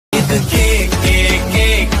இது K K K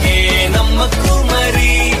K நம்ம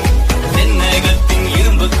குமரி தென்னகத்தின்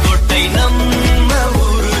இரும்பு கோட்டை நம்ம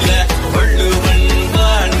ஊருல வள்ளுவன்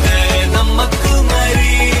வாழ்ந்த நம்ம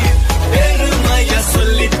குமரி பெருமைய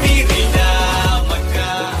சொல்லி தீரிடா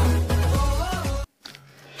மக்கா.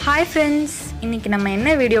 ஹாய் ஃப்ரெண்ட்ஸ், இன்றைக்கி நம்ம என்ன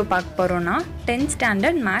வீடியோ பார்க்க போகிறோன்னா 10th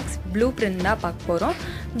standard maths blue print தான் பார்க்க போகிறோம்.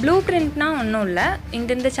 ப்ளூ பிரிண்ட்னா ஒன்றும் இல்லை,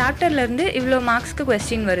 இந்த சாப்டர்லேருந்து இவ்வளோ மார்க்ஸ்க்கு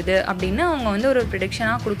கொஸ்டின் வருது அப்படின்னு அவங்க வந்து ஒரு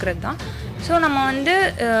ப்ரிடிக்ஷனாக கொடுக்குறது தான். ஸோ நம்ம வந்து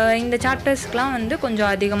இந்த சாப்டர்ஸ்க்கெலாம் வந்து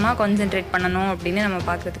கொஞ்சம் அதிகமாக கான்சென்ட்ரேட் பண்ணணும் அப்படின்னு நம்ம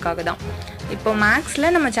பார்க்குறதுக்காக தான். இப்போ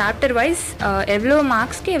மேக்ஸில் நம்ம சாப்டர் வைஸ் எவ்வளோ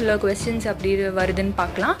மார்க்ஸ்க்கு எவ்வளோ கொஸ்டின்ஸ் அப்படி வருதுன்னு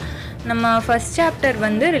பார்க்கலாம். நம்ம ஃபஸ்ட் சாப்டர்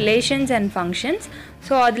வந்து ரிலேஷன்ஸ் அண்ட் ஃபங்க்ஷன்ஸ்.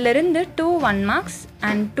 ஸோ அதிலிருந்து 2 1 marks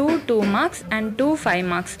and 2 2 marks and 2 5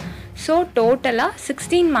 marks. So டோட்டலாக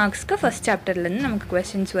 16 மார்க்ஸ்க்கு ஃபஸ்ட் சாப்டர்லேருந்து நமக்கு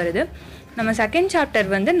கொஸ்டின்ஸ் வருது. நம்ம செகண்ட் சாப்டர்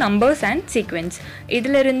வந்து நம்பர்ஸ் அண்ட் சீக்வென்ஸ்.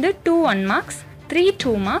 இதிலிருந்து 2 1 marks, 3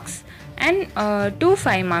 2 marks and 2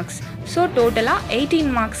 5 marks. So டோட்டலாக 18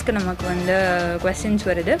 மார்க்ஸ்க்கு நமக்கு வந்து கொஸ்டின்ஸ்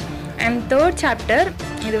வருது. அண்ட் தேர்ட் சாப்டர்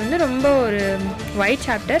இது வந்து ரொம்ப ஒரு வைட்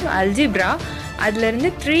சாப்டர், அல்ஜிப்ரா. அதிலிருந்து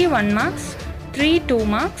 3 1 marks, 3 2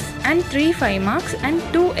 marks and 3 5 marks and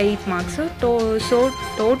 2 8 marks. So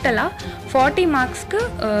டோட்டலாக 40 மார்க்ஸ்க்கு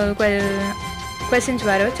கொஸ்டின்ஸ்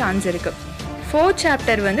வர சான்ஸ் இருக்குது. ஃபோர்த்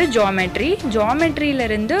சாப்டர் வந்து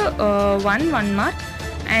ஜாமெட்ரியிலேருந்து 1 1 mark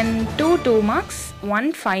and 2 2 marks, 1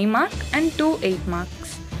 5 mark and 2 8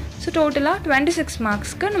 marks. So டோட்டலாக 26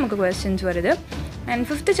 மார்க்ஸ்க்கு நமக்கு கொஸ்டின்ஸ் வருது. And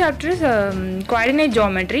fifth chapter coordinate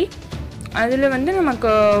geometry. அதில் வந்து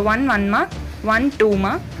நமக்கு 1 1 மார்க், 1 2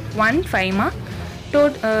 மார்க், 1 5 மார்க்.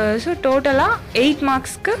 ஸோ டோட்டலாக 8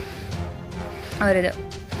 மார்க்ஸ்க்கு வருது.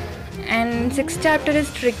 And sixth chapter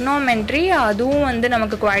is trigonometry. அதுவும் வந்து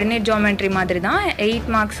நமக்கு கோஆர்டினேட் ஜாமெட்ரி மாதிரி தான், 8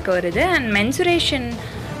 மார்க்ஸ்க்கு வருது. அண்ட் மென்சுரேஷன்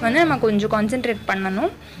வந்து நம்ம கொஞ்சம் கான்சென்ட்ரேட்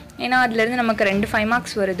பண்ணணும், ஏன்னா அதுலேருந்து நமக்கு 2 5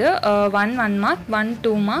 மார்க்ஸ் வருது. 1 1 மார்க், 1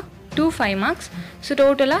 2 மார்க், 2 5 மார்க்ஸ். ஸோ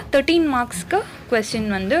டோட்டலாக 13 மார்க்ஸ்க்கு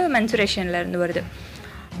கொஸ்டின் வந்து மென்சுரேஷன்லேருந்து வருது.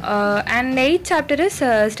 And 8th chapter is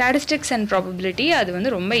statistics and probability. அது வந்து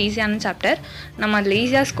ரொம்ப ஈஸியான சாப்டர், நம்ம அதில்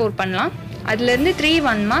ஈஸியாக ஸ்கோர் பண்ணலாம். அதுலேருந்து 3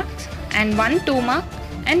 1 marks and 1 2 mark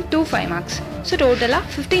and 2 5 marks. So டோட்டலாக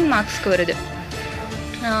 15 மார்க்ஸ்க்கு வருது.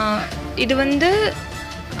 இது வந்து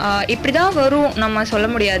இப்படி தான் வரும் நம்ம சொல்ல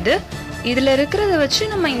முடியாது. இதில் இருக்கிறத வச்சு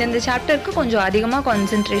நம்ம இந்த சாப்டருக்கு கொஞ்சம் அதிகமாக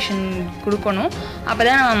கான்சென்ட்ரேஷன் கொடுக்கணும், அப்போ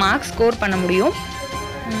தான் நம்ம மார்க்ஸ் ஸ்கோர் பண்ண முடியும்.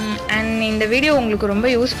 அண்ட் இந்த வீடியோ உங்களுக்கு ரொம்ப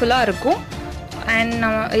யூஸ்ஃபுல்லாக இருக்கும். அண்ட்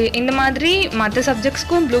நம்ம இந்த மாதிரி மற்ற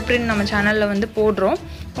சப்ஜெக்ட்ஸ்க்கும் ப்ளூ பிரிண்ட் நம்ம சேனலில் வந்து போடுறோம்.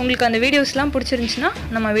 உங்களுக்கு அந்த வீடியோஸ்லாம் பிடிச்சிருந்துச்சின்னா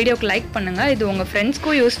நம்ம வீடியோக்கு லைக் பண்ணுங்கள். இது உங்கள்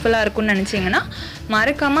ஃப்ரெண்ட்ஸ்க்கும் யூஸ்ஃபுல்லாக இருக்கும்னு நினச்சிங்கன்னா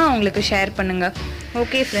மறக்காமல் அவங்களுக்கு ஷேர் பண்ணுங்கள்.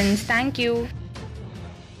 Okay friends, thank you.